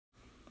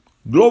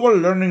Global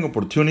Learning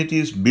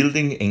Opportunities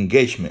Building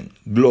Engagement,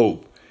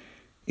 GLOBE,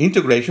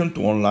 Integration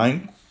to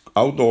Online,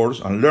 Outdoors,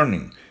 and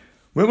Learning.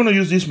 We're going to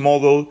use this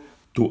model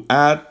to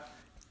add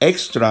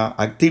extra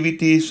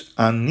activities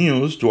and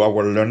news to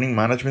our learning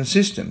management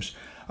systems,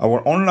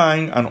 our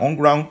online and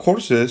on-ground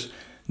courses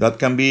that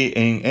can be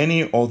in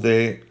any of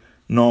the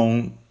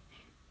known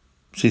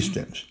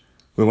systems.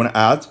 We're going to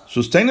add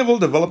sustainable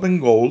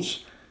development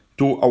goals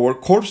to our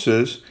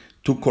courses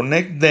to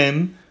connect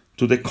them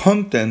to the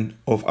content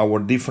of our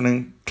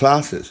different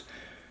classes.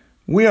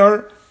 We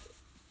are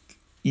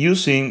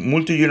using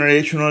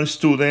multi-generational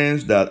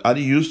students that are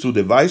used to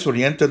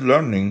device-oriented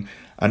learning,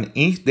 and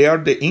they are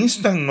the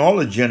instant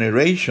knowledge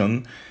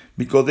generation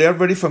because they are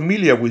very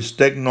familiar with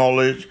tech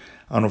knowledge,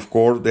 and of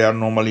course they are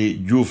normally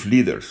youth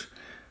leaders.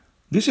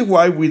 This is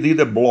why we did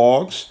the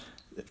blogs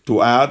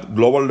to add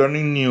global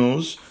learning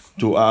news,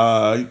 to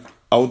add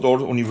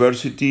outdoor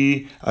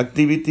university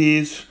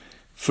activities,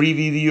 free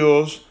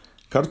videos,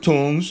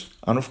 cartoons,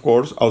 and of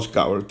course our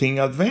scouting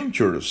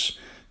adventures,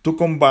 to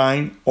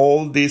combine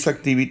all this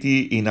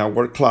activity in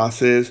our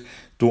classes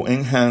to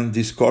enhance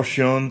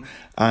discussion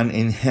and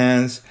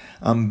enhance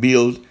and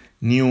build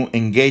new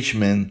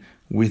engagement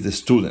with the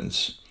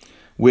students.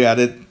 We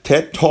added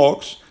TED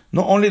Talks,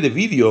 not only the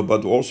video,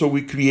 but also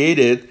we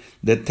created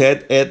the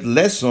TED Ed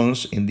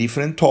lessons in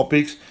different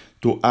topics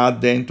to add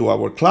them to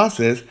our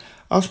classes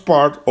as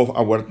part of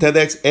our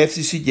TEDx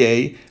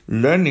FCCJ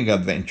learning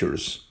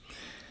adventures.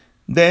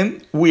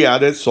 Then we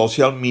added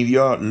social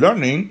media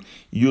learning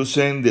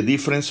using the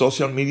different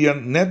social media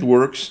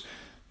networks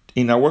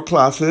in our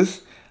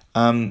classes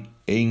and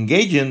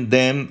engaging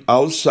them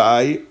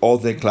outside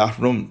of the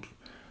classroom.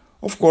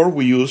 Of course,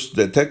 we use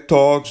the TED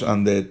Talks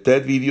and the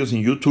TED videos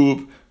in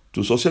YouTube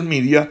to social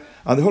media,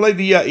 and the whole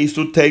idea is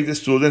to take the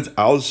students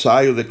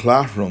outside of the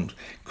classrooms,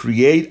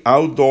 create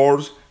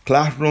outdoors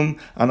classroom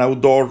and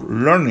outdoor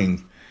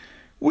learning.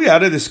 We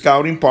added the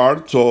scouting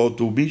part so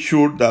to be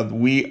sure that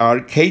we are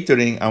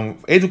catering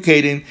and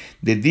educating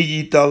the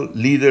digital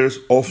leaders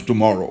of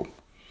tomorrow.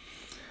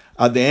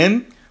 At the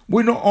end,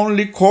 we not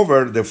only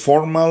cover the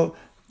formal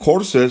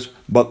courses,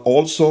 but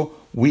also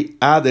we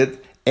added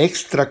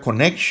extra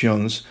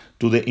connections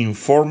to the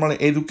informal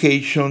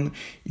education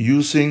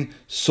using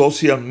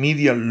social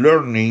media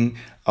learning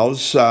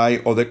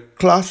outside of the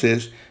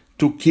classes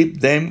to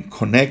keep them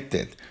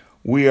connected.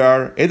 We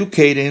are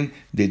educating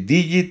the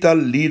digital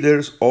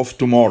leaders of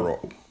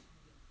tomorrow.